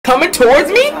coming towards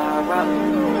me?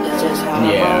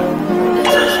 Yeah.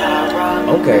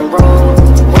 Okay.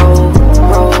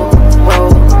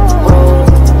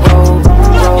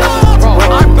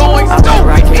 I'm going stupid.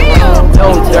 No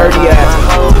dirty ass.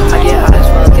 I get hot as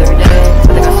fuck every day. I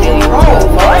think I see you.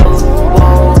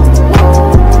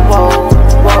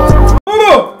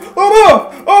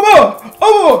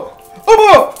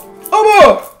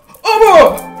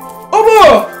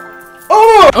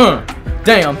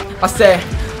 Damn, I said,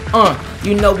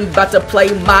 you know we about to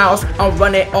play miles. I'm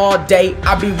running all day.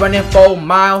 I be running 4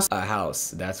 miles. A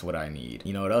house, that's what I need.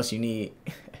 You know what else you need?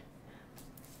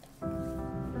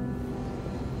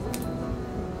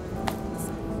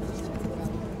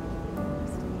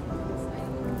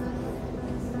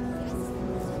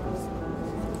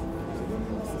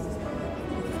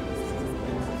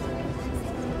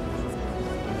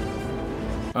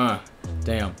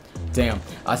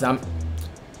 Damn.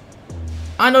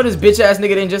 I know this bitch ass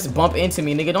nigga didn't just bump into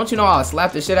me, nigga. Don't you know I'll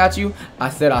slap the shit out you? I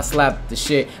said I slapped the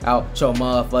shit out your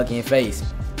motherfucking face.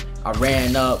 I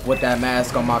ran up with that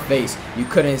mask on my face. You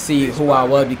couldn't see who I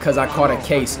was because I caught a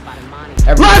case.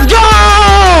 Let's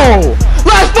go!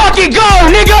 Let's fucking go,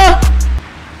 nigga!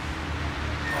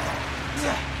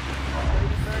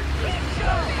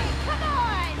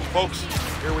 Folks,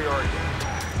 here we are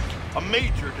again. A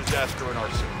major disaster in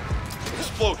our city.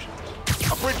 Explosions,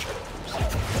 a bridge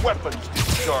collapse, weapons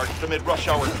discharged amid rush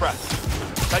hour traffic.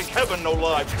 Thank heaven no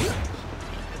lives lost.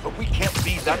 But we can't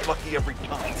be that lucky every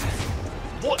time.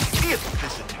 What if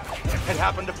this attack had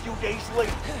happened a few days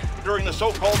later, during the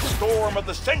so-called storm of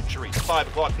the century the 5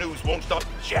 o'clock news won't stop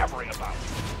jabbering about?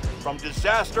 From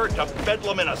disaster to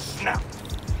bedlam in a snap.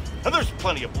 And there's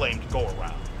plenty of blame to go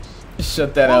around.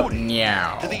 Shut that up,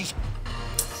 meow. To these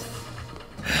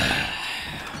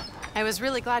I was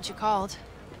really glad you called.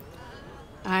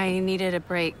 I needed a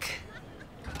break.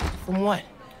 From what?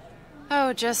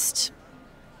 Oh, just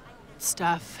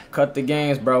stuff. Cut the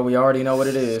games, bro. We already know what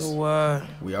it is. So,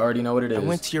 we already know what it is. I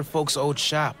went to your folks' old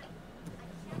shop.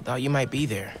 Thought you might be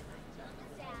there.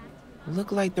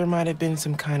 Looked like there might have been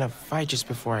some kind of fight just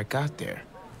before I got there.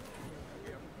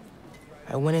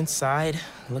 I went inside,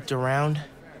 looked around.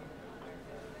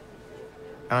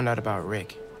 Found out about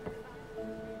Rick.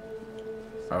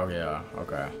 Oh, yeah.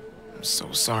 Okay. I'm so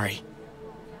sorry.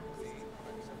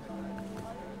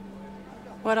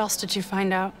 What else did you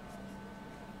find out?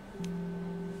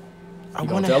 I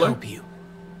want to help you.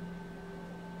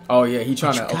 Oh, yeah. He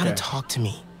trying to... You gotta talk to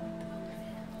me.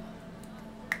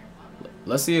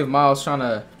 Let's see if Miles trying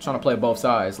to play both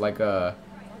sides, like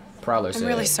Prowler said. I'm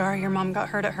really sorry your mom got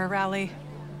hurt at her rally.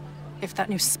 If that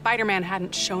new Spider-Man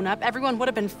hadn't shown up, everyone would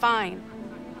have been fine.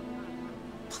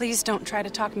 Please don't try to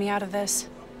talk me out of this.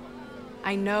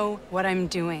 I know what I'm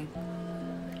doing.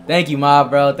 Thank you, Ma,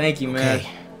 bro. Thank you, man. Okay.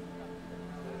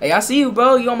 Hey, I see you,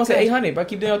 bro. You almost at 800, bro.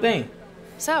 Keep doing your thing.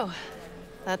 So,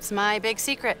 that's my big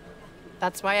secret.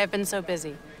 That's why I've been so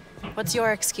busy. What's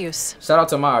your excuse? Shout out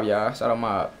to Mob, y'all. Shout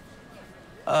out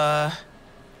Mob.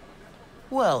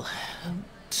 Well,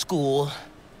 school,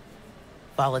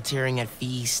 volunteering at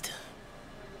Feast.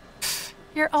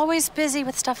 You're always busy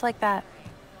with stuff like that.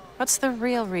 What's the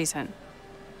real reason?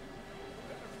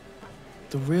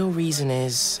 The real reason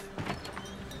is...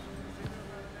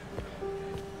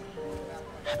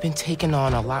 I've been taking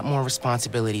on a lot more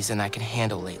responsibilities than I can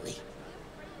handle lately.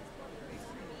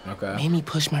 Okay. Made me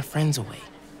push my friends away.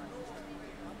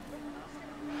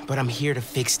 But I'm here to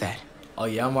fix that. Oh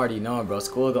yeah, I'm already knowing, bro.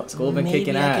 School been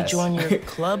kicking ass. Maybe I could join your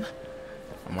club?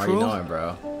 I'm already knowing,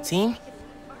 bro. Team?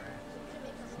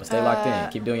 But stay locked in.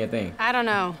 Keep doing your thing. I don't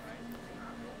know.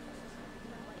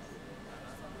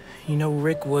 You know,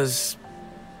 Rick was...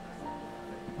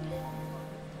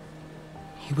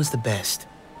 He was the best.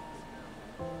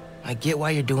 I get why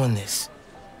you're doing this.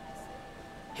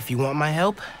 If you want my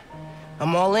help,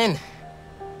 I'm all in.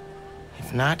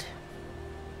 If not,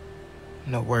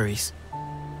 no worries.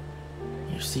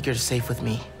 Your secret is safe with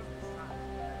me.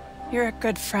 You're a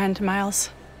good friend, Miles.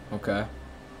 Okay.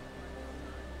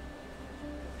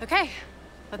 Okay,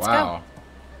 let's go.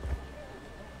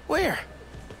 Where?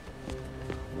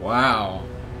 Wow.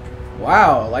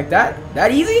 Wow, like that?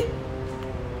 That easy?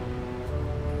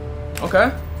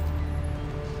 Okay.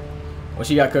 What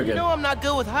she got cooking? You know I'm not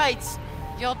good with heights.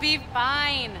 You'll be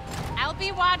fine. I'll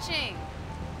be watching.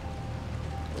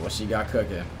 What she got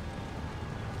cooking?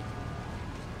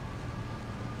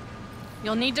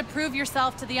 You'll need to prove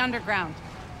yourself to the underground.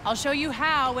 I'll show you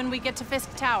how when we get to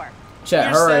Fisk Tower.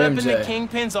 Chat, You're her set or up MJ? in the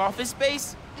Kingpin's office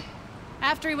space?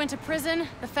 After he went to prison,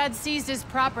 the feds seized his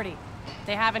property.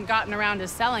 They haven't gotten around to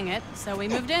selling it, so we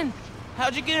moved in.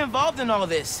 How'd you get involved in all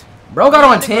this? Bro got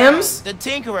on Tim's. The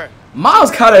Tinkerer.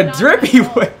 Miles got a drippy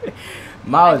with it.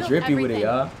 Miles I built drippy with it, everything.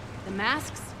 y'all. The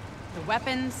masks, the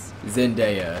weapons.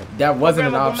 Zendaya. That wasn't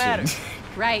an Programmable option. matter.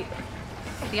 Right.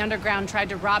 The underground tried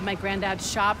to rob my granddad's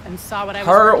shop and saw what I was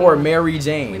Her working or on. Mary We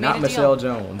Jane, made not a Michelle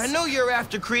deal. Jones. I know you're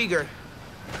after Krieger,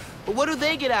 but what do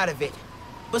they get out of it?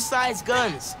 Besides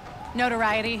guns.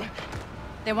 Notoriety.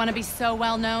 They want to be so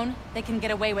well known, they can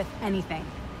get away with anything.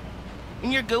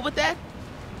 And you're good with that?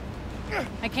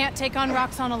 I can't take on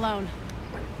Roxxon alone.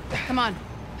 Come on.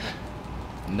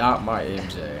 Not my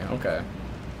MJ. Okay.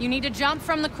 You need to jump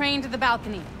from the crane to the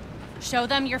balcony. Show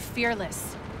them you're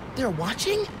fearless. They're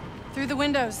watching? Through the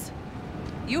windows.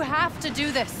 You have to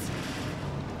do this.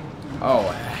 Oh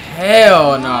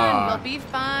hell Come on, no. we'll be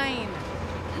fine.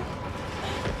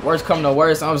 Worst come to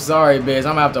worst, I'm sorry, bitch. I'm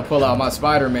gonna have to pull out my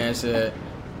Spider-Man shit.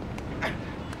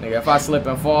 Nigga, if I slip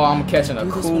and fall, I'm catching a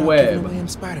Do this cool without giving away web. I'm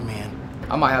Spider-Man.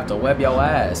 I might have to web your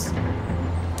ass.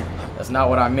 That's not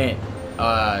what I meant.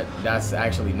 That's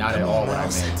actually not at all what I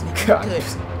meant. God. Good.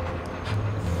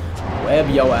 Web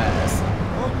your ass.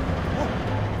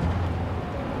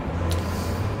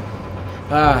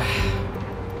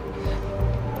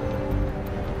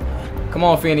 Come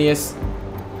on, Phineas.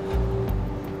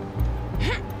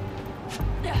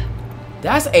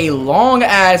 That's a long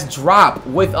ass drop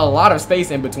with a lot of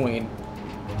space in between.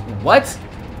 What?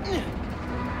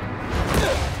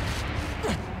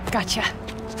 Gotcha.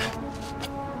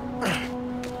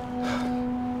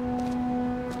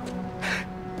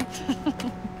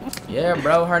 Yeah,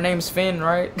 bro. Her name's Finn,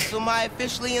 right? So am I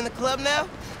officially in the club now?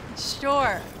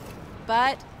 Sure.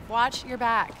 But watch your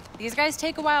back. These guys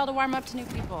take a while to warm up to new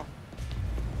people.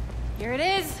 Here it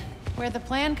is, where the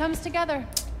plan comes together.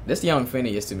 This young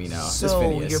Phineas to me now. This So,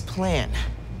 Phineas. your plan.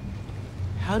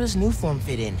 How does Newform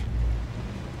fit in?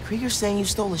 Krieger's saying you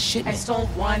stole a I shipment. stole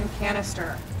one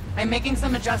canister. I'm making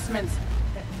some adjustments.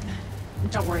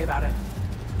 Don't worry about it.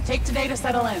 Take today to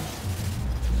settle in.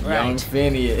 Young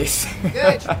Phineas.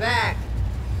 Good, you're back.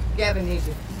 Gavin needs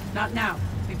you. Not now.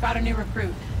 We've got a new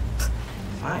recruit.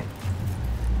 Fine.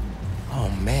 Oh,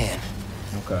 man.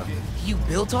 Okay. You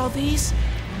built all these?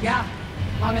 Yeah.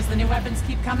 Long as the new weapons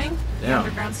keep coming, the Yeah.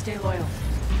 underground stay loyal.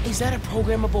 Is that a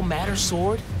programmable matter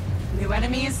sword? New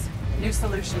enemies, new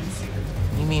solutions.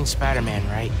 You mean Spider-Man,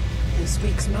 right? This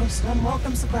week's most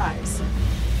unwelcome surprise.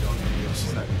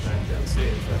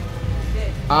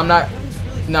 I'm not.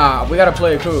 Nah, we gotta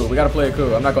play it cool. We gotta play it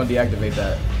cool. I'm not gonna deactivate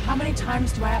that. How many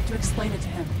times do I have to explain it to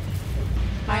him?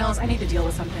 Miles, I need to deal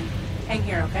with something. Hang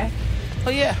here, okay? Oh,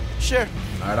 yeah, sure.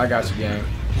 Alright, I got you, gang.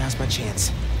 Now's my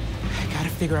chance. I gotta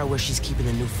figure out where she's keeping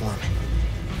the new form.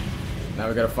 Now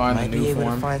we gotta find Might the be new able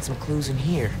form. to find some clues in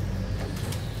here.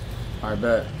 Alright,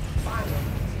 bet.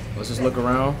 Let's just look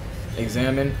around,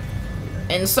 examine,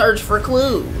 and search for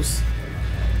clues.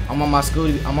 I'm on my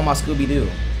Scooby-Doo.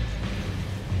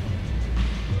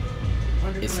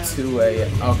 It's 2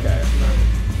 a.m. Okay.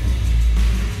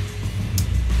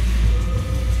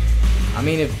 I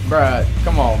mean, if, bruh,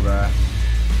 come on, bruh.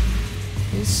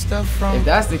 This stuff from... If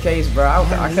that's the case, bruh,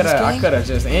 I could have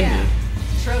just ended.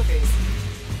 Trophies.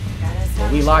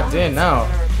 But we locked in now.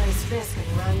 Replace Fisk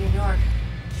and run New York.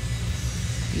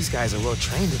 These guys are well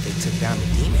trained if they took down the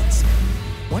demons.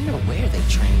 Wonder where they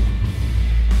trained.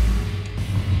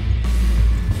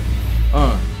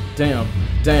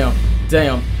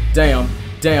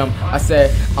 Damn. I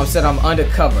said I'm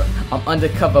undercover. I'm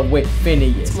undercover with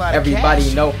Phineas. a lot of Everybody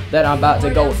cash. know that I'm about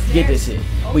to go get this shit.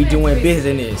 We doing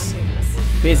business.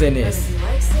 Business.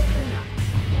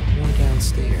 One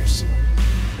downstairs.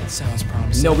 That sounds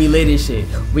promising. No, we lit this shit.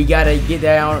 We gotta get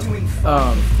down.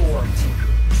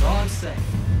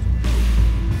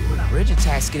 Bridge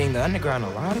attack's getting the underground a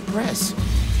lot of press.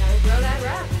 Gotta grow that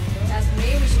rap. As for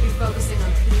me, we should be focusing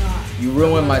on PR. You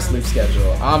ruined my sleep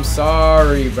schedule. I'm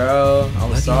sorry, bro. I'm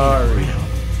Lucky sorry. we were around.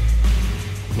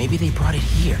 Maybe they brought it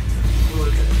here.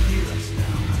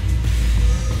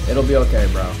 It'll be okay,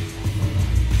 bro.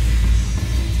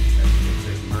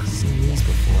 Seen these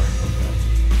before.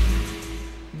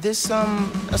 This,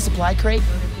 a supply crate?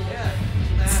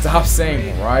 Stop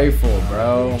saying rifle,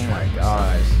 bro. Oh my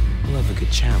gosh. Love a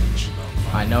good challenge.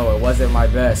 I know, it wasn't my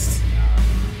best.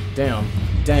 Damn.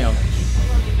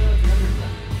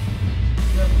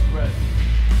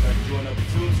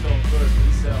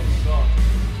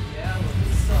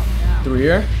 3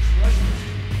 here?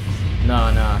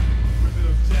 Nah.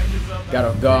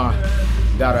 Gotta go.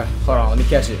 Hold on, let me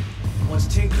catch it. I'm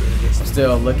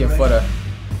still looking for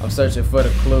I'm searching for the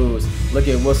clues. Look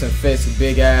at Wilson Fisk's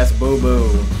big ass boo boo.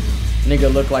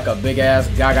 Nigga look like a big ass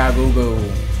gaga goo goo.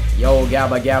 Yo,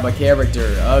 Gabba Gabba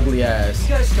character, ugly ass. You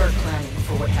gotta start planning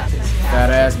for what happens. Fat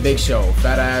ass Big Show,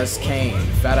 fat ass Kane,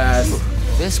 fat ass.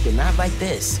 This, but not like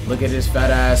this. Look at this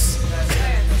fat ass.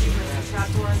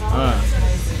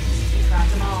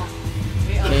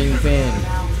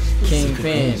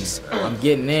 Kingpin. I'm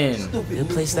getting in. Good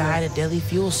place to hide a deadly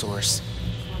fuel source.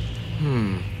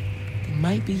 They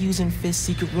might be using Fist's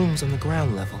secret rooms on the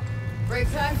ground level.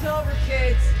 Break time's over,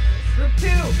 kids. Group 2,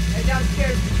 head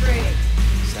downstairs for training.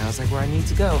 Sounds like where I need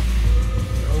to go.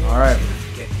 Alright.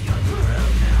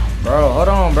 Bro, hold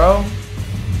on, bro.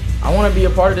 I want to be a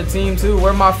part of the team too.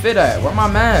 Where my fit at? Where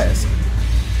my mask?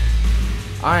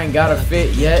 I ain't got a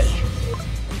fit yet.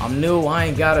 I'm new. I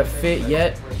ain't got a fit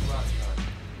yet.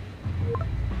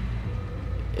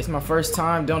 It's my first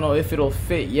time. Don't know if it'll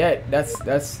fit yet. That's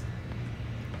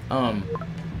time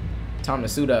to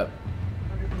suit up.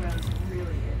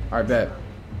 Alright, bet.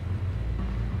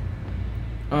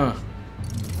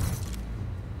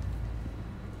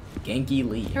 Genki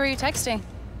Lee. Who are you texting?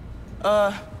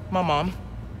 My mom.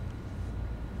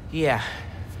 Yeah,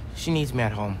 she needs me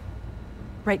at home.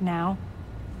 Right now?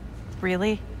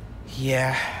 Really?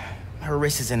 Yeah, her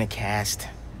wrist is in a cast.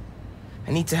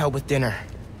 I need to help with dinner.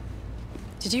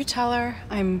 Did you tell her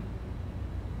I'm...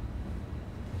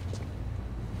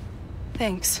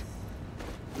 Thanks.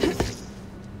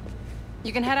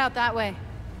 You can head out that way.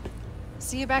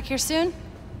 See you back here soon?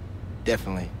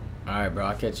 Definitely. Alright, bro.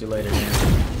 I'll catch you later,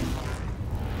 man.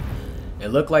 It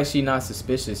looked like she not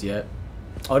suspicious yet.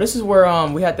 Oh, this is where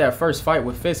we had that first fight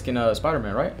with Fisk and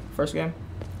Spider-Man, right? First game.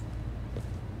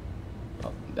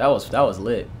 Oh, that was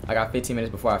lit. I got 15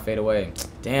 minutes before I fade away.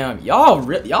 Damn,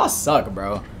 y'all suck,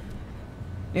 bro.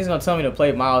 He's gonna tell me to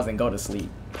play Miles and go to sleep.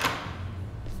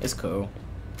 It's cool.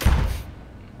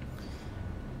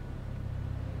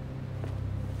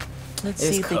 Let's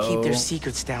see if they keep their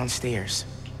secrets downstairs.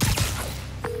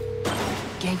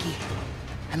 Genki,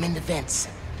 I'm in the vents.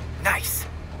 Nice.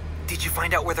 Did you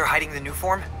find out where they're hiding the new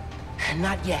form?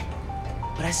 Not yet,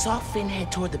 but I saw Finn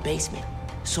head toward the basement,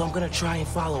 so I'm gonna try and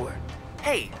follow her.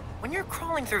 Hey, when you're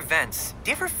crawling through vents, do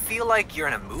you ever feel like you're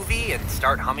in a movie and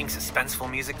start humming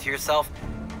suspenseful music to yourself?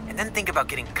 And then think about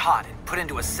getting caught and put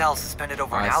into a cell suspended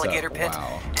over an alligator pit,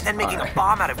 and then making a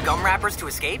bomb out of gum wrappers to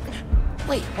escape?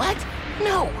 Wait, what?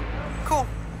 No. Cool.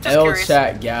 Just L curious.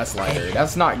 chat gaslighter.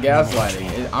 That's not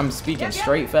gaslighting. I'm speaking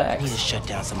straight I need to facts. shut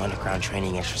down some underground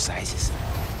training exercises.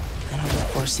 Then I'll look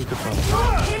for a secret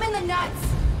protocol. Hit him in the nuts!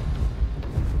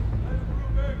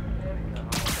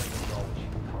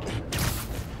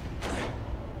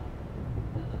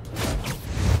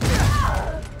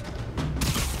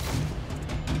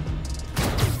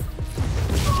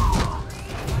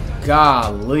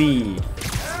 Golly.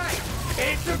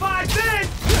 Can't survive this!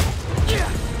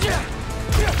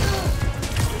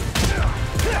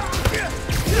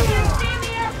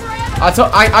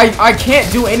 I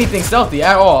can't do anything stealthy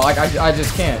at all. Like I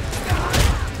just can't.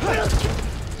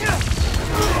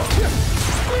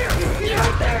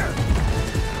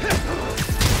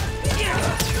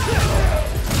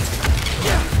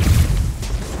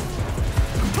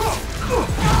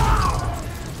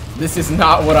 This is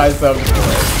not what I subbed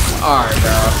for. Alright,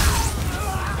 bro.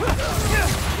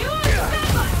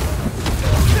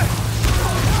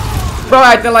 Bro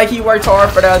acting like he worked hard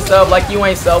for that sub, like you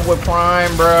ain't sub with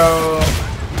Prime, bro.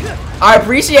 I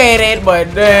appreciate it,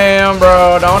 but damn,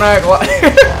 bro, don't act like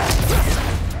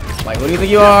like, who do you think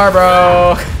you are,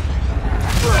 bro?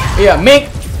 Yeah,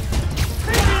 Mink.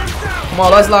 Come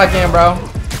on, let's lock in, bro.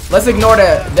 Let's ignore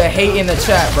the hate in the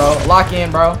chat, bro. Lock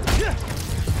in, bro.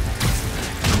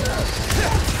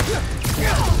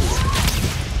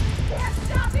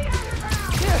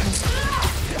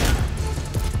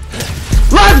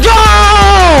 Let's go!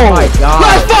 Oh my God.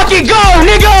 Let's fucking go,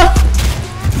 nigga!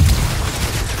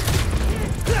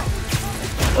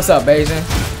 What's up, Bayesian?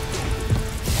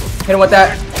 Hit him with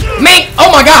that. Mink! Oh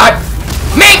my God!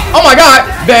 Mink! Oh my God!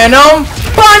 Venom!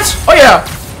 Punch! Oh yeah!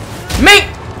 Mink!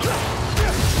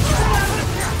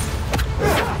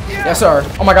 Yes, sir.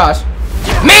 Oh my gosh.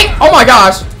 Mink! Oh my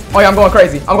gosh! Oh yeah, I'm going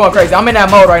crazy. I'm going crazy. I'm in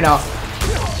that mode right now.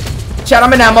 Chat,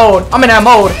 I'm in that mode. I'm in that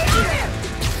mode.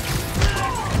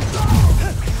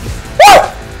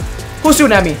 Who's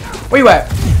shooting at me? Where you at?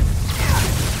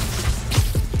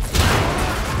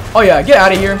 Oh yeah, get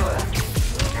out of here.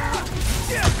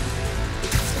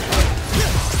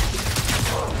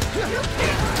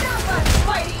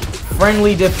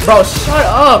 Friendly bro, shut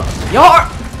up.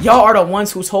 Y'all are the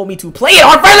ones who told me to play it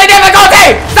on friendly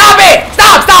difficulty. Stop it!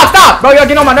 Stop! Bro, y'all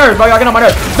getting on my nerves, bro. Y'all getting on my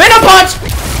nerves. Venom punch!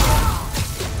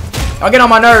 Y'all getting on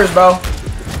my nerves, bro.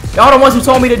 Y'all the ones who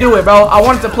told me to do it, bro. I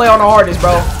wanted to play on the hardest,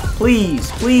 bro. Please.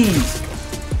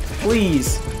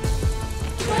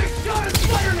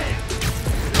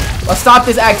 Let's stop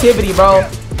this activity, bro.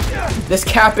 This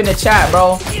cap in the chat,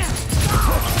 bro.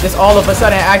 This all of a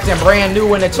sudden acting brand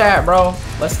new in the chat, bro.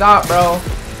 Let's stop, bro.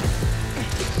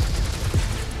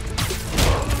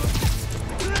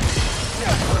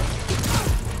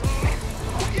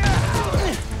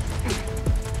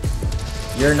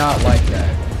 You're not like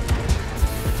that.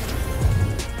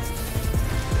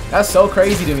 That's so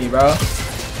crazy to me, bro.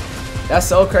 That's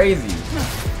so crazy.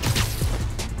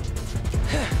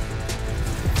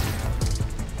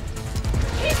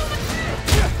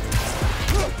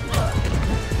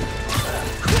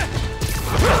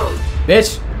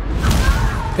 Bitch.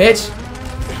 Bitch.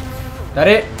 That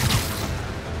it?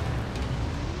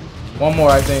 One more,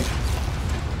 I think.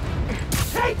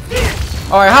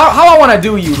 Alright, how I wanna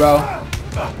do you, bro?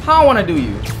 How I wanna do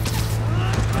you?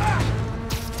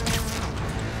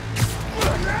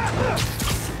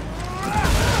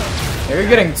 Yeah, you're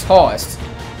getting tossed.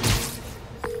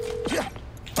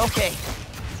 Okay.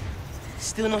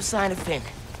 Still no sign of Finn.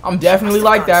 I'm definitely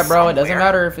like that, bro. It doesn't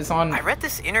matter if it's on I read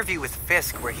this interview with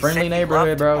Fisk where he friendly said neighborhood,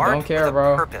 he bro. loved Don't art care, with a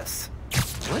bro. Purpose.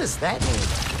 What does that mean?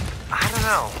 I don't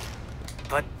know.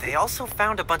 But they also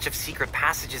found a bunch of secret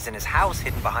passages in his house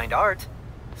hidden behind art.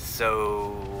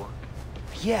 So...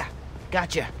 Yeah,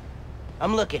 gotcha.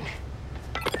 I'm looking.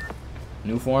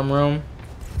 new form room.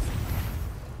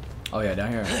 Oh yeah,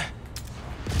 down here.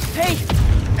 Hey!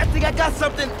 I think I got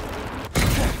something!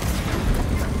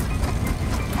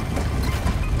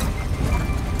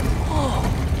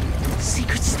 Oh!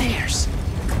 Secret stairs.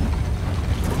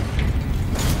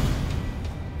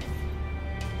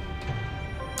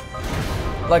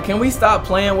 Like, can we stop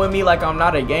playing with me like I'm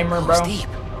not a gamer, bro? Deep.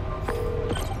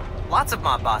 Lots of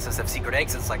mob bosses have secret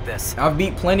exits like this. I've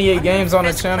beat plenty of games on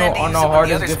the channel on the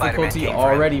hardest difficulty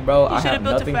already, bro. I have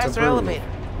nothing to prove.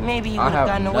 Maybe you I would have have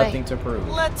gotten away. nothing to prove.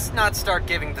 Let's not start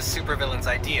giving the supervillains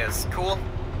ideas, cool?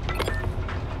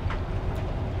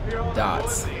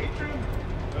 Dots. Must be a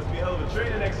hell of a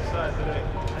training exercise today.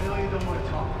 I know you don't want to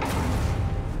talk.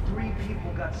 3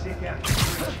 people got sick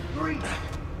after the bridge. 3!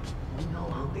 You know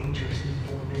how dangerous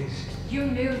the form is. You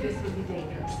knew this would be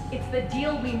dangerous. It's the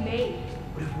deal we made.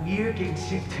 But if we're getting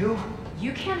sick too?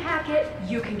 You can't hack it,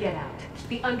 you can get out.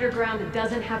 The underground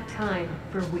doesn't have time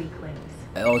for weaklings.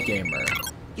 L gamer.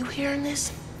 You hearing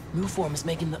this? New form is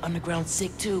making the underground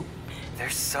sick too. They're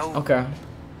so... Okay.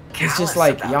 It's just callous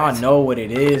like about y'all it. know what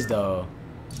it is though.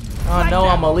 Y'all know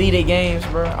I'm elite at games,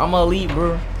 bro. I'm elite,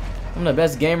 bro. I'm the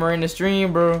best gamer in the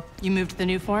stream, bro. You moved the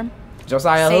new form?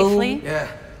 Josiah Safely? who? Yeah.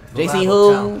 JC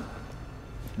who?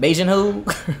 Bayesian who?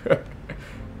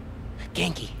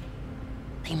 Genki.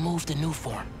 They moved the new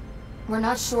form. We're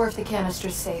not sure if the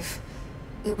canister's safe.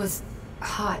 It was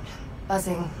hot,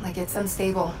 buzzing, like it's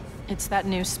unstable. It's that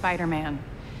new Spider-Man.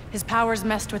 His powers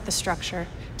messed with the structure.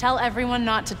 Tell everyone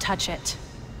not to touch it.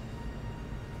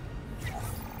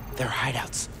 They're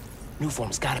hideouts. New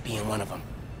form's gotta be in one of them.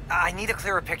 I need a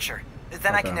clearer picture.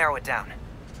 Then I can narrow it down.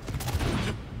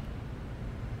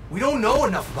 We don't know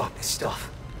enough about this stuff.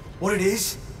 What it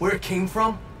is, where it came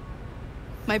from.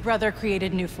 My brother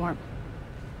created new form.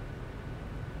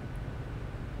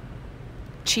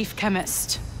 Chief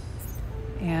chemist.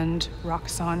 And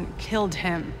Roxxon killed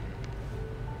him.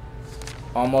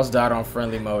 Almost died on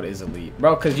friendly mode is elite.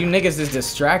 Bro, cause you niggas is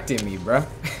distracting me, bro.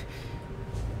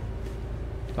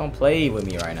 Don't play with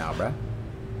me right now, bro.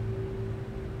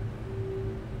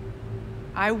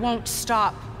 I won't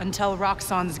stop until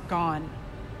Roxxon's gone.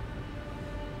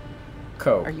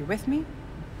 Cool. Are you with me?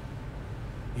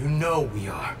 You know we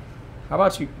are. How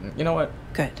about you? You know what?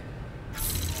 Good.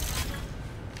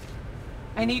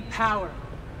 I need power.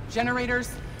 Generators,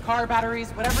 car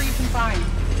batteries, whatever you can find.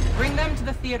 Bring them to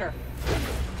the theater.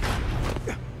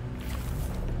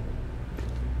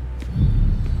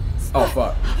 Oh,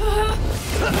 fuck.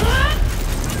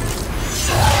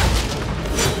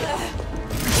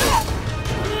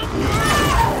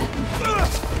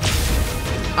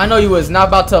 I know you was not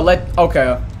about to let...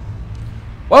 Okay.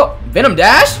 Well, Venom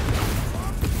Dash?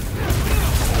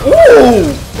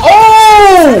 Ooh!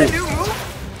 Oh!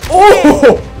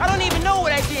 Oh! I don't even know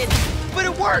what I did, but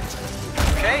it worked.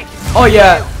 Okay. Oh,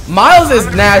 yeah. Miles is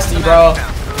nasty, bro.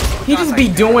 He just be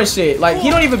doing shit. Like, he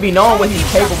don't even be knowing what he's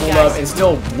capable of and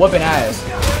still whooping ass.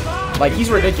 Like, he's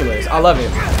ridiculous. I love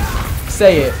it.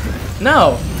 Say it.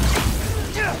 No.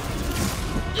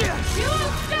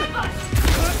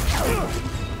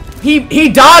 He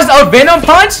dodged a Venom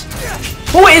punch?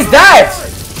 Who is that?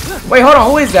 Wait, hold on.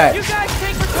 Who is that? You guys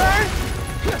take return?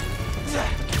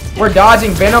 We're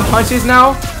dodging Venom punches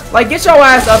now? Like, get your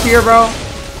ass up here, bro.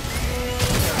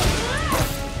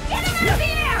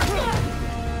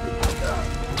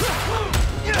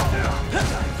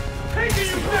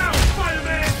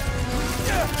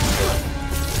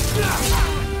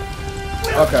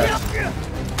 Okay.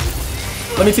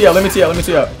 Let me tee up. Let me tee up. Let me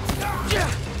tee up.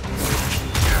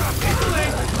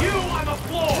 You on the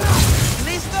floor!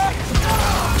 Lisa?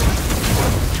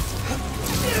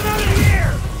 Get out of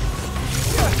here!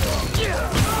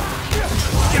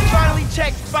 Can finally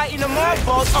check fighting the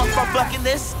mothballs off my bucket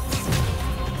list.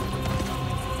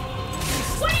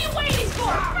 What are you waiting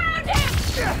for? Found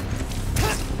him!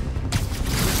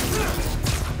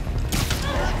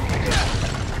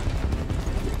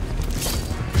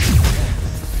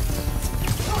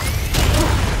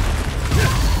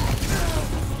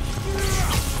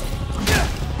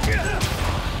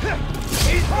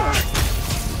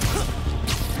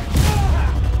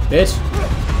 Bitch.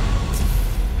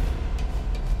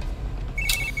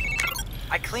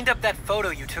 I cleaned up that photo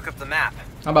you took of the map.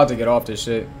 I'm about to get off this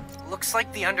shit. Looks like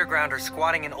the underground are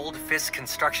squatting in old Fisk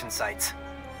construction sites.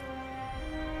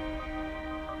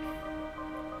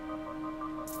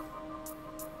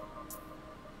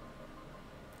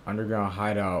 Underground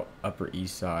hideout, Upper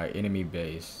East Side, enemy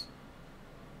base.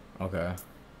 Okay.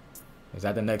 Is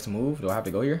that the next move? Do I have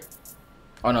to go here?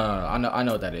 Oh no, no, no. I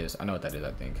know what that is. I know what that is,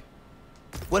 I think.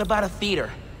 What about a theater?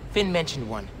 Finn mentioned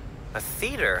one. A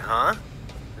theater, huh?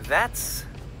 That's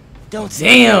Don't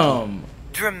say Damn!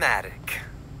 dramatic.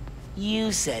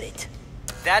 You said it.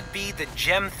 That'd be the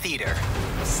Gem Theater.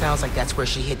 Sounds like that's where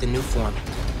she hit the new form.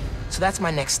 So that's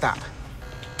my next stop.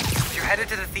 If you're headed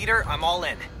to the theater, I'm all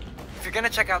in. If you're gonna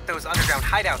check out those underground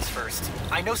hideouts first,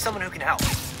 I know someone who can help.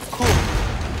 Cool.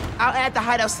 I'll add the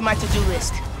hideouts to my to-do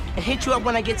list and hit you up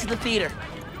when I get to the theater.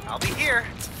 I'll be here,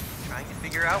 trying to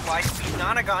figure out why Speed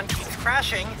Nonagon keeps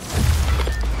crashing.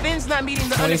 Finn's not meeting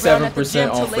the underground at the gym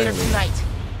 27% till on later friendly. tonight.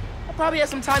 I'll probably have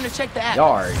some time to check the app.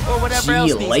 Yard. Or whatever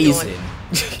else he's lazing. doing.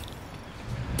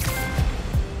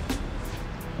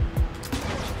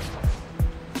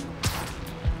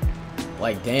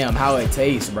 Like, damn, how it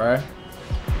tastes, bruh.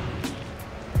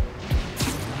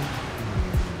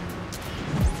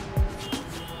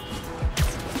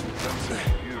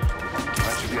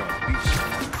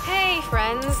 Hey,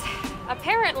 friends.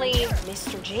 Apparently,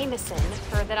 Mr. Jameson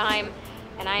heard that I'm,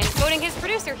 and I am quoting his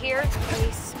producer here,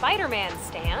 a Spider-Man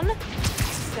stan.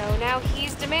 So now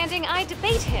he's demanding I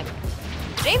debate him.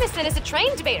 Jameson is a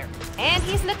trained debater, and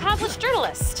he's an accomplished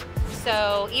journalist.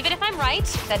 So even if I'm right,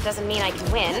 that doesn't mean I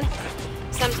can win.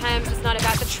 Sometimes it's not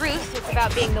about the truth, it's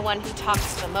about being the one who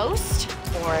talks the most,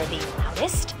 or the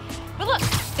loudest. But look,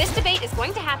 this debate is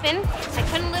going to happen. I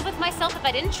couldn't live with myself if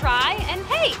I didn't try, and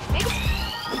hey, maybe...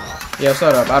 Yeah,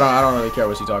 shut up. I don't really care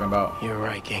what you're talking about. You're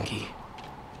right, Genki.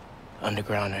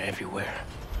 Underground are everywhere.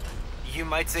 You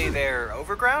might say they're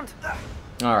overground?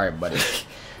 Alright, buddy.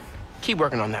 Keep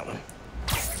working on that one.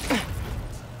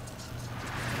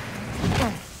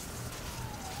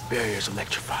 Barrier's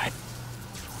electrified.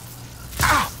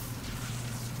 Ow!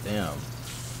 Damn.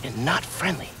 And not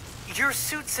friendly. Your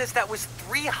suit says that was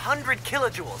 300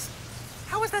 kilojoules.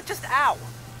 How is that just ow?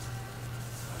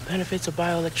 Benefits of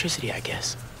bioelectricity, I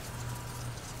guess.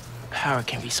 Power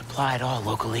can be supplied all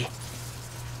locally.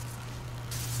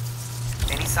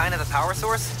 Any sign of the power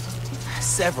source?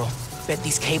 Several. Bet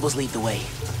these cables lead the way.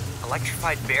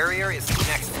 Electrified barrier is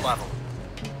next level.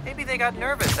 Maybe they got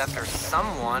nervous after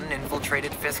someone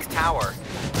infiltrated Fisk Tower.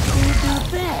 Who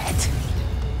do that?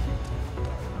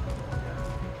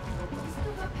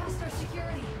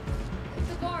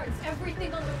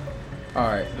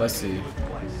 Alright, let's see.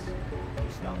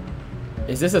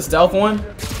 Is this a stealth one?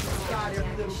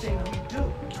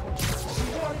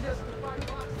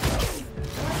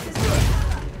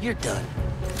 You're done.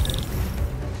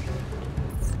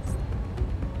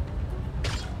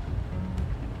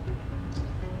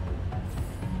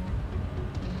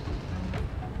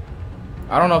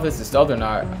 I don't know if this is stealth or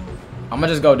not. I'm gonna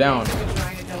just go down.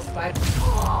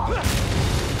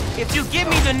 If you give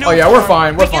me the new Oh yeah, we're form,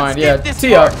 fine. We're we can fine. skip Yeah, this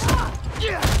tee up.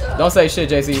 part. Don't say shit,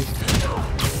 JC.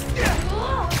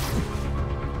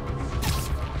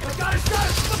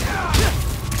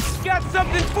 Got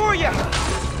something for you.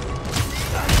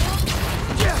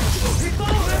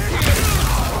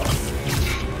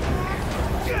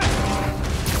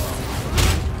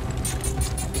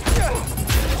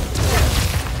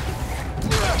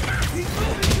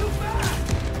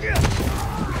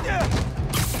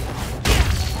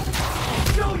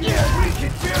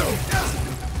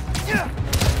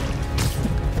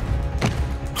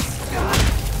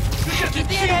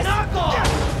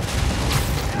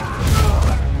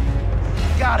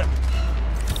 Got him.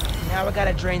 Now I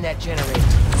gotta drain that generator.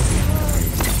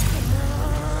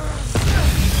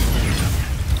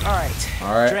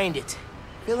 All right. Drained it.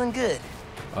 Feeling good.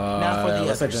 Now for the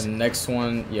looks like others. the next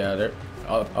one. Yeah, there.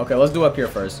 Oh, okay, let's do up here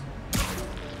first.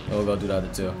 We'll go do the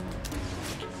other two.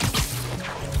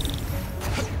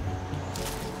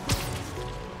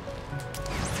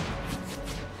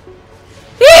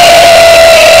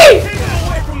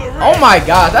 my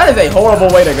god, that is a horrible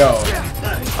way to go.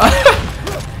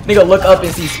 Nigga look up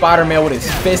and see Spider-Man with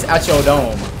his fist at your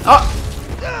dome. Oh,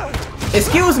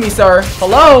 excuse me, sir.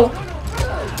 Hello?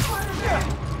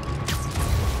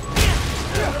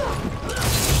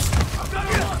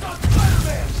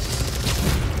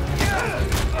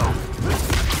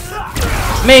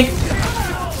 Mink.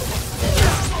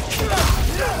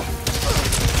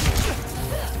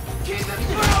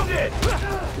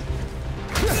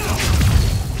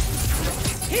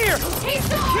 Here! He's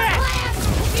still on land!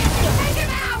 Take him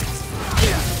out!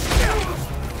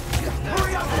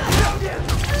 Hurry up!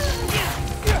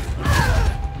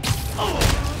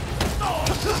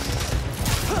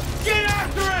 Get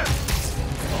after him!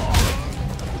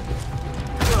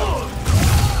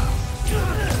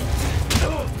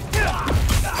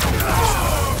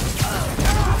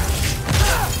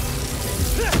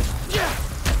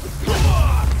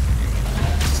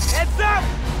 Heads up!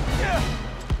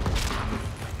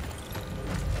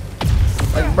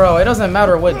 Like, bro, it doesn't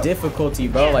matter what difficulty,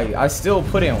 bro. Like, I still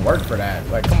put in work for that.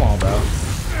 Like, come on, bro.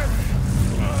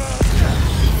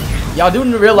 Y'all do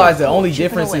realize the only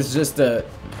difference is just the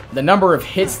number of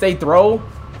hits they throw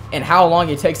and how long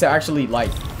it takes to actually,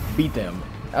 like, beat them.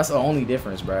 That's the only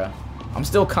difference, bro. I'm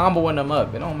still comboing them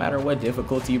up. It don't matter what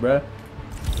difficulty, bro.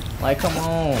 Like, come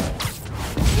on.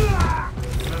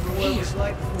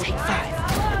 Take 5.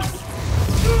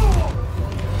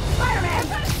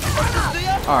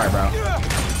 Alright, bro.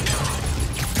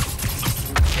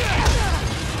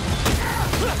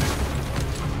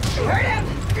 Hurt him!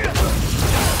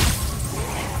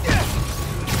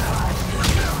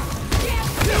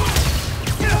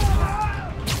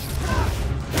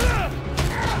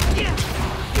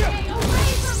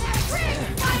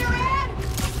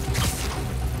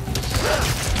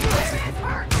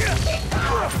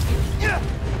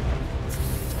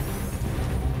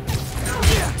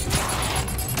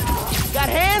 Got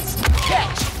hands?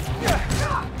 Catch!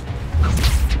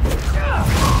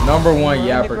 Number one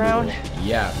yapper.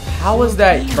 Yeah. How is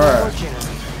that, bro?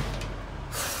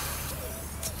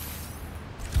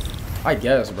 I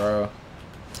guess, bro.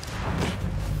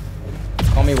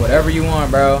 Call me whatever you want,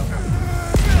 bro.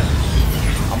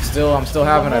 I'm still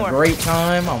having a great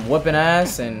time. I'm whooping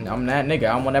ass, and I'm that nigga.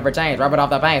 I won't never change. Rub it off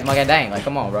the pain, smoke it dang. Like,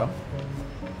 come on, bro.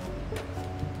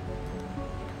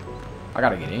 I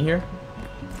gotta get in here.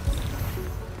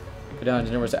 Go down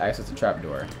to to access the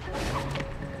trapdoor.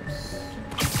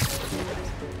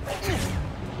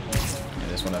 And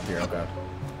this one up here, okay.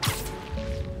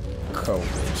 Cold.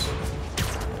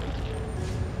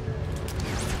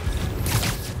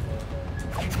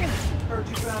 Heard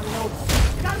you found an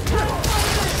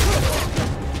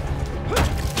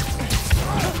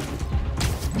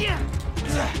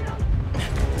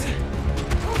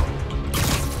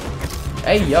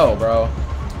Hey, yo, bro.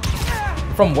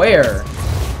 From where?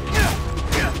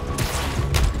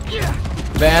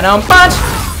 Venom punch!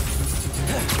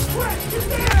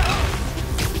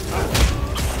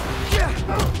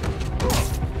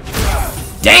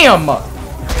 Damn!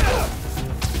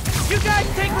 You guys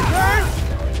take the turn?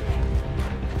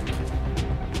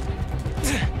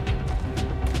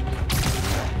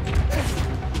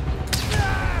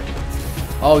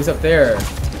 Oh, he's up there.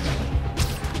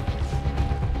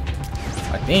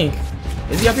 I think.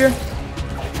 Is he up here?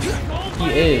 He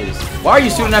is. Why are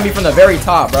you shooting at me from the very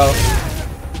top, bro?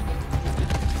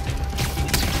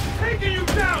 Taking you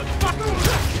down!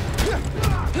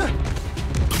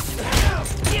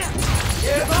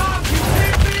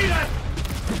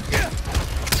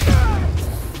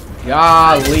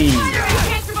 Golly.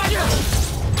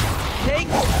 Take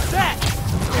that!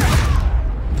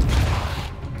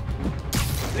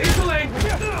 Dieseling!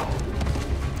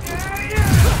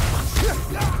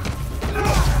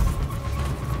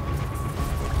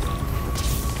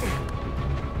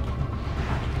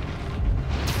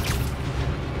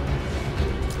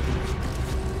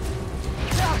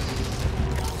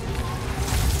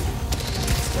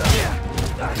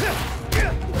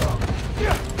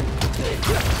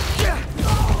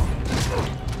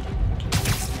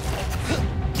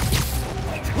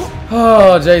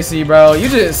 Oh, JC, bro, you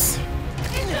just.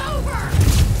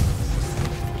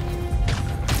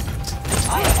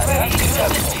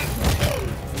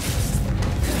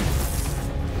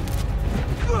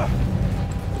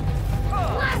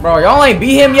 Bro, y'all ain't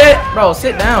beat him yet? Bro,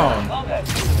 sit down.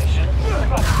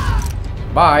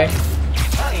 Bye.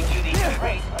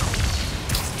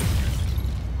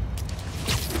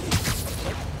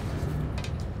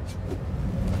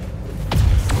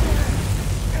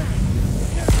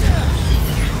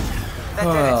 That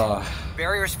did it.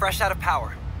 Barrier's fresh out of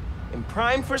power. And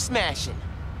prime for smashing.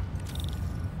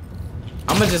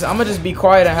 I'ma just be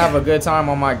quiet and have a good time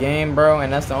on my game, bro.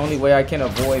 And that's the only way I can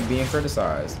avoid being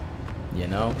criticized. You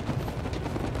know?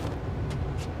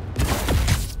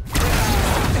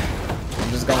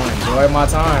 I'm just gonna enjoy my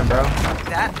time, bro.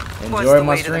 Enjoy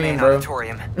my stream, bro.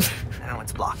 Now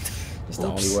it's blocked. It's the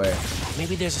only way.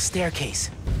 Maybe there's a staircase.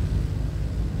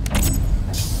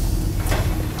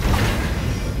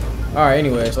 All right.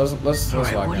 Anyways, let's All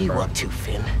right, lock what in, are you bro. up to,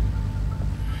 Finn?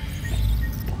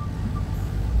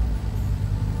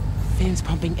 Finn's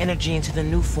pumping energy into the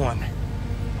new form,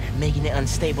 making it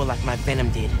unstable like my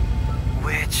venom did.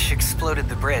 Which exploded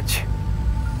the bridge.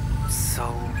 So,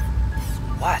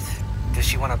 what? Does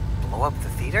she want to blow up the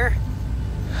theater?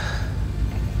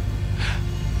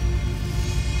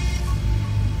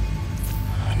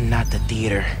 Not the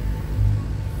theater.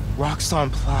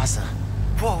 Roxxon Plaza.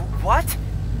 Whoa, what?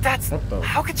 That's...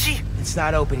 How could she... It's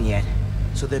not open yet,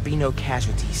 so there'll be no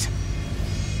casualties.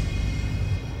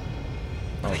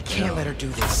 But I can't let her do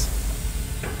this.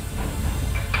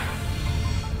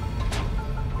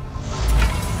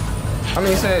 I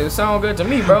mean, it sound good to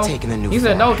me, bro. He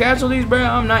said no casualties, bro.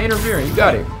 I'm not interfering. You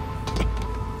got it.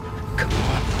 Come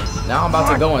on. Now I'm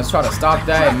about to go and try to stop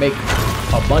that and make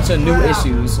a bunch of new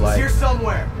issues. Like, here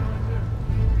somewhere.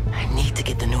 I need to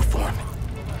get the new form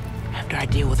after I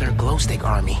deal with her glow stick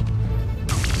army.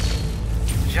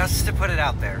 Just to put it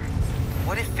out there,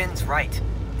 what if Finn's right?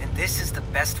 And this is the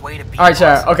best way to beat... All right,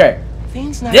 chat. Okay.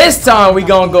 This time we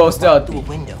gonna go stealthy.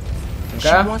 Okay. She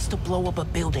wants to blow up a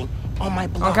building on my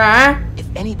block. Okay. If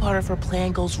any part of her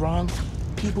plan goes wrong,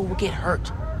 people will get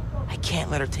hurt. I can't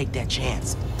let her take that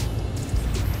chance.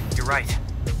 You're right.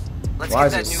 Let's Why get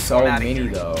is that it new so form out of many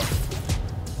here. though?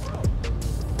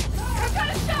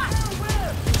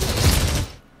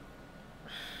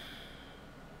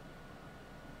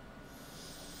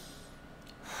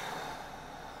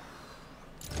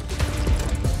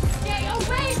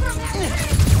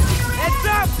 Heads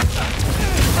up!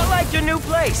 I like your new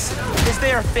place. Is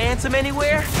there a phantom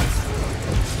anywhere?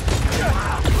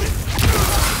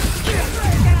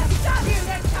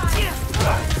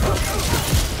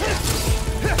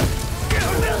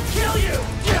 We'll kill you!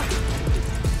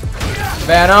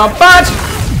 Venom punch!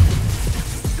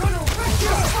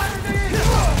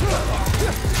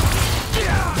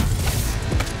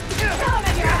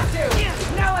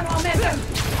 No one will miss him!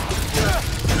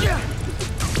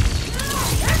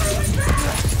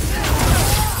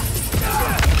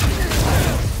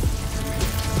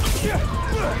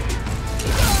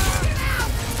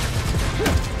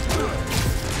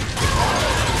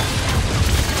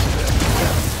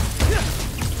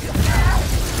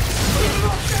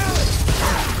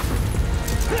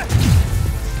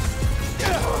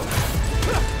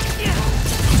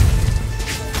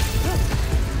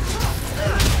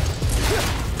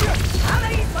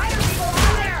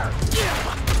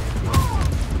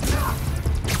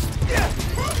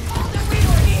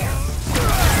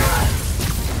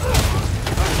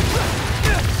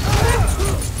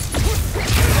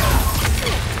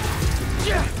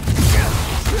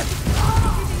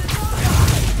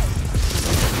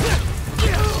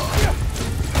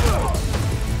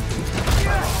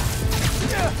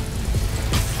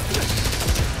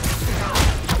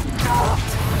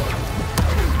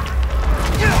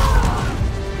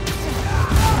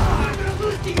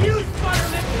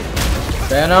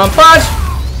 Venom punch!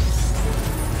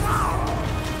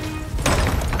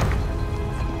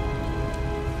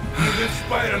 Even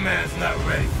Spider-Man's not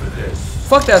ready for this.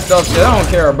 Fuck that stuff shit. I don't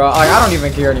care about. Like, I don't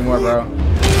even care anymore, bro.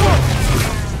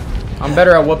 I'm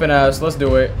better at whooping ass. Let's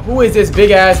do it. Who is this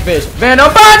big ass bitch? Venom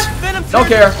punch! Don't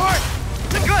care.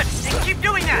 Good. And keep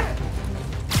doing that.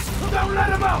 Don't let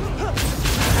him out.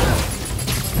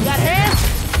 Got hands?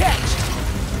 Catch.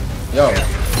 Yo.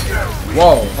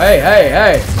 Whoa. Hey, hey,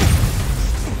 hey.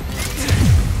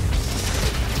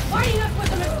 Lining up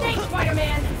with a mistake,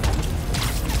 Spider-Man!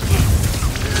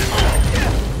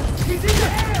 He's in the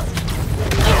air.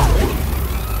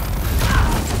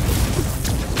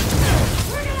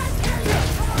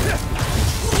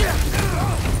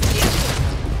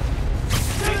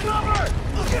 Take cover!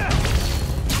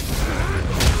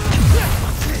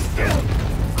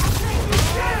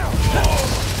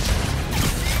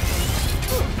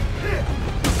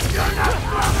 You're not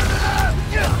stronger than us!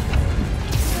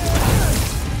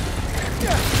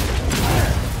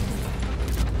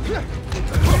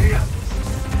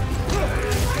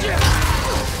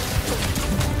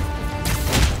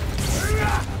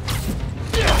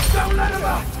 Don't let him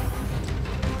out!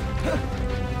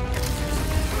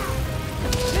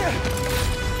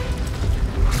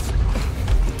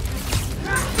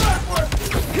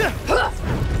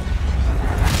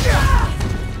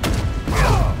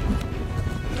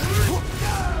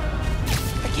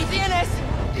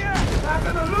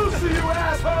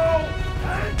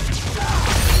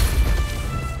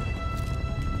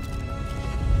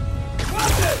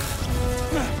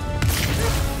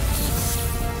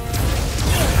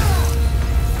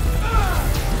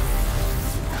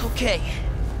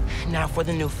 for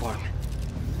the new form.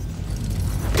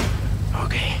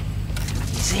 Okay.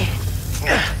 Easy.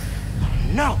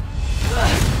 No.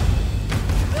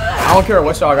 I don't care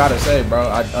what y'all gotta say, bro.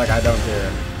 I don't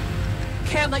care.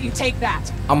 Can't let you take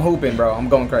that. I'm hooping, bro. I'm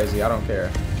going crazy. I don't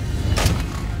care.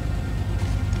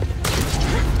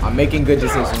 I'm making good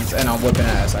decisions and I'm whipping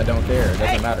ass. I don't care. It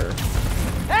doesn't matter.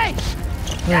 Hey!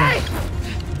 Hey!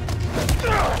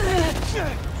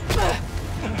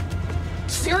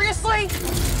 Seriously?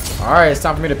 Alright, it's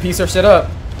time for me to piece her shit up.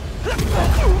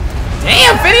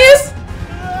 Damn, Phineas!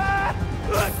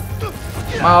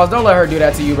 Miles, don't let her do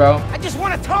that to you, bro. I just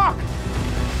want to talk.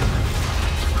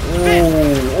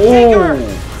 Ooh.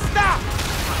 Stop!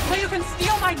 So you can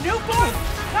steal my new form?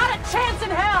 Not a chance in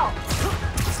hell!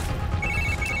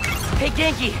 Hey,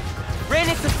 Genki. Ran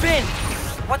into Finn.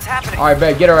 What's happening? Alright,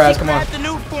 bet. Get her ass. Come on. She grabbed the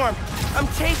new form. I'm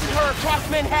chasing her across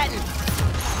Manhattan.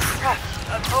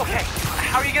 Okay.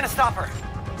 How are you gonna stop her?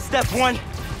 Step 1,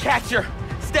 catch her.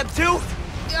 Step 2,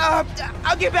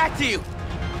 I'll get back to you.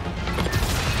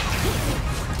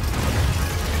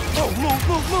 Oh,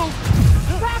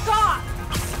 move. Back off!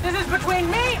 This is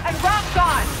between me and Rock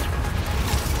God.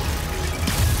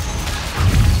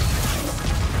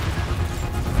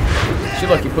 She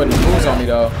lucky putting moves on me,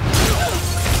 though.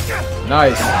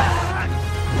 Nice.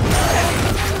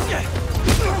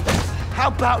 How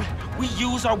about we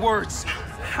use our words?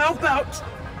 How about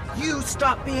you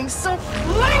stop being so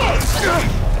flingy?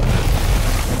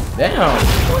 Damn.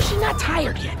 Oh, she's not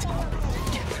tired yet.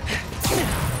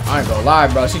 I ain't gonna lie,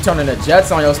 bro. She turning the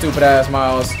jets on your stupid ass,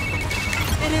 Miles.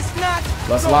 It is not.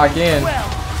 Let's lock in. Well.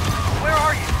 Where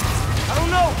are you? I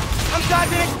don't know. I'm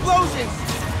dodging explosions.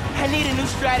 I need a new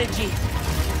strategy.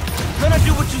 Gonna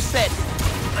do what you said.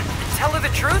 Tell her the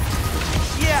truth?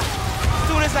 Yeah. As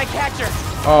soon as I catch her.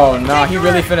 Oh, nah. He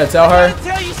really finna tell her? I gotta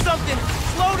tell you something.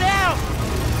 Slow down.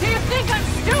 Do you think I'm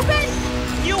stupid?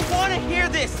 You want to hear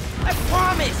this. I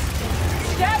promise.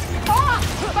 Step off,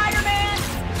 Spider-Man!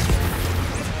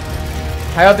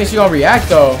 How y'all think she gonna react,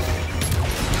 though?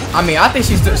 I mean, I think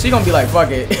she gonna be like,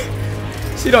 fuck it.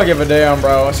 She don't give a damn,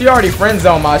 bro. She already friend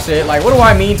zoned my shit. Like, what do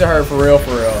I mean to her for real,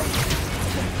 for real?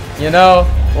 You know?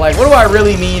 Like, what do I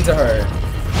really mean to her?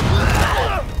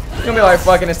 She's gonna be like,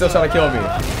 fucking and still trying to kill me.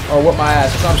 Or whoop my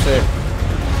ass or some shit.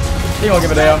 She don't give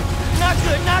a damn. Not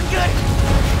good, not good.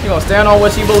 She gonna stand on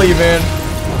what she believe in.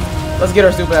 Let's get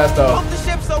her stupid ass, though. Hope the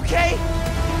ship's okay.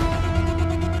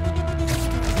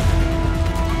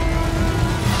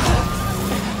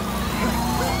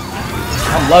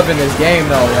 I'm loving this game,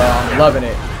 though, y'all. I'm loving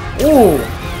it. Ooh.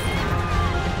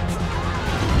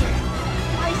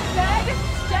 I said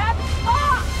step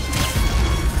off!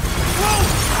 Whoa!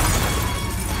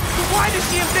 Why did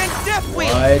she invent Death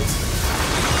Wheel? What?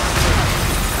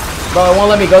 Bro, it won't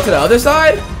let me go to the other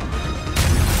side?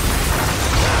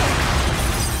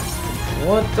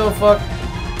 What the fuck?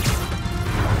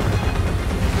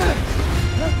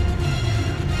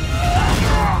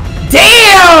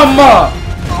 Damn!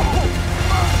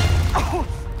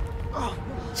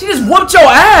 She just whooped your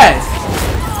ass!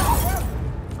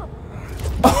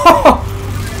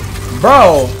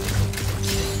 Bro.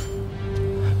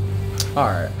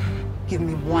 Alright. Give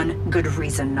me one good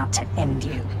reason not to end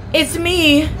you. It's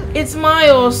me. It's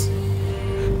Miles.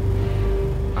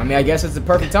 I mean, I guess it's the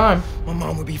perfect time. My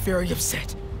mom would be very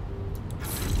upset.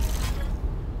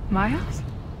 Miles?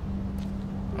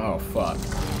 Oh, fuck.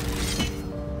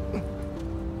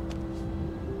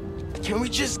 Can we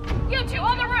just... You two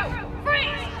on the roof!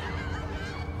 Freeze!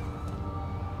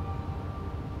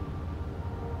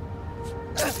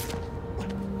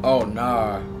 Oh,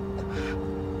 nah.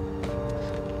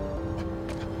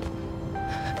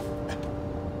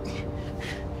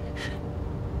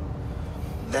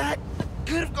 That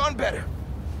could have gone better.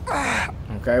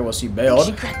 Okay, well, she bailed.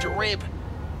 She cracked a rib.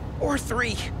 Or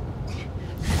 3.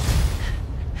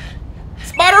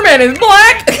 Spider-Man is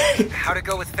black! How'd it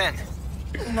go with Finn?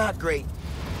 Not great.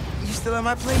 You still at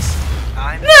my place?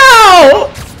 No!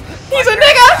 He's a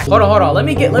nigga! Hold on. Let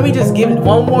me just give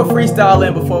one more freestyle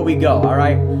in before we go,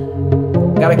 alright?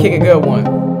 Gotta kick a good one.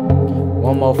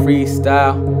 One more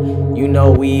freestyle. You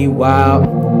know we wild.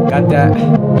 Got that?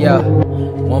 Yeah.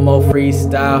 One more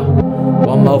freestyle.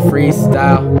 One more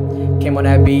freestyle. Came on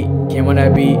that beat.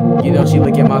 You know she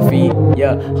look at my feet.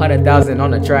 Yeah, 100,000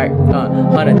 on the track.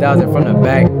 100,000 from the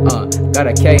back. Got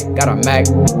a K, got a Mac.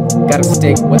 Got a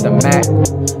stick with a Mac.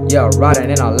 Yeah, riding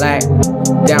in a lack.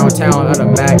 Downtown on the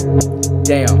Mac.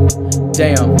 Damn.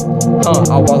 damn,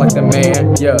 I walk like the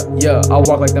man, yeah, I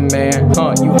walk like the man,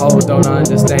 you hoes don't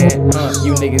understand,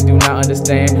 you niggas do not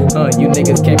understand, you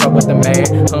niggas can't fuck with the man,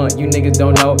 you niggas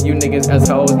don't know, you niggas as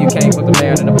hoes, you can't put the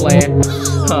man in the plan,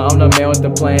 I'm the man with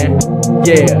the plan,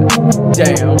 yeah,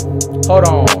 damn, hold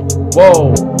on,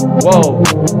 whoa,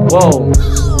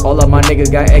 all of my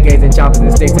niggas got AKs and choppers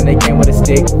and sticks and they came with a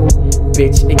stick.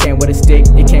 Bitch, it came with a stick,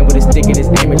 and it's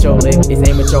aim at your lip, it's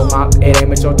aim at your mop, it aim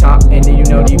at your top, and then you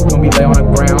know you gonna be lay on the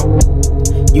ground.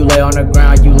 You lay on the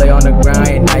ground,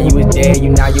 and now you was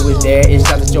dead, It's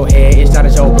shots at your head, it's shot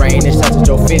at your brain, it's shots at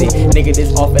your fitted. Nigga,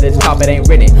 this off at the top, it ain't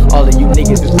written. All of you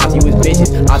niggas is Ozzy was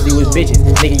bitches,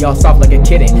 Nigga, y'all soft like a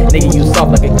kitten, nigga, you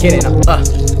soft like a kitten.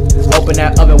 Open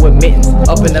that oven with mittens,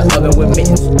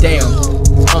 damn,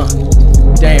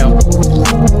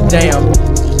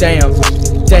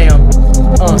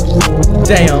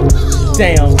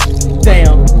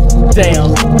 damn,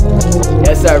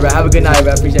 yes sir, bro. Have a good night,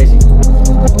 bro. Appreciate you.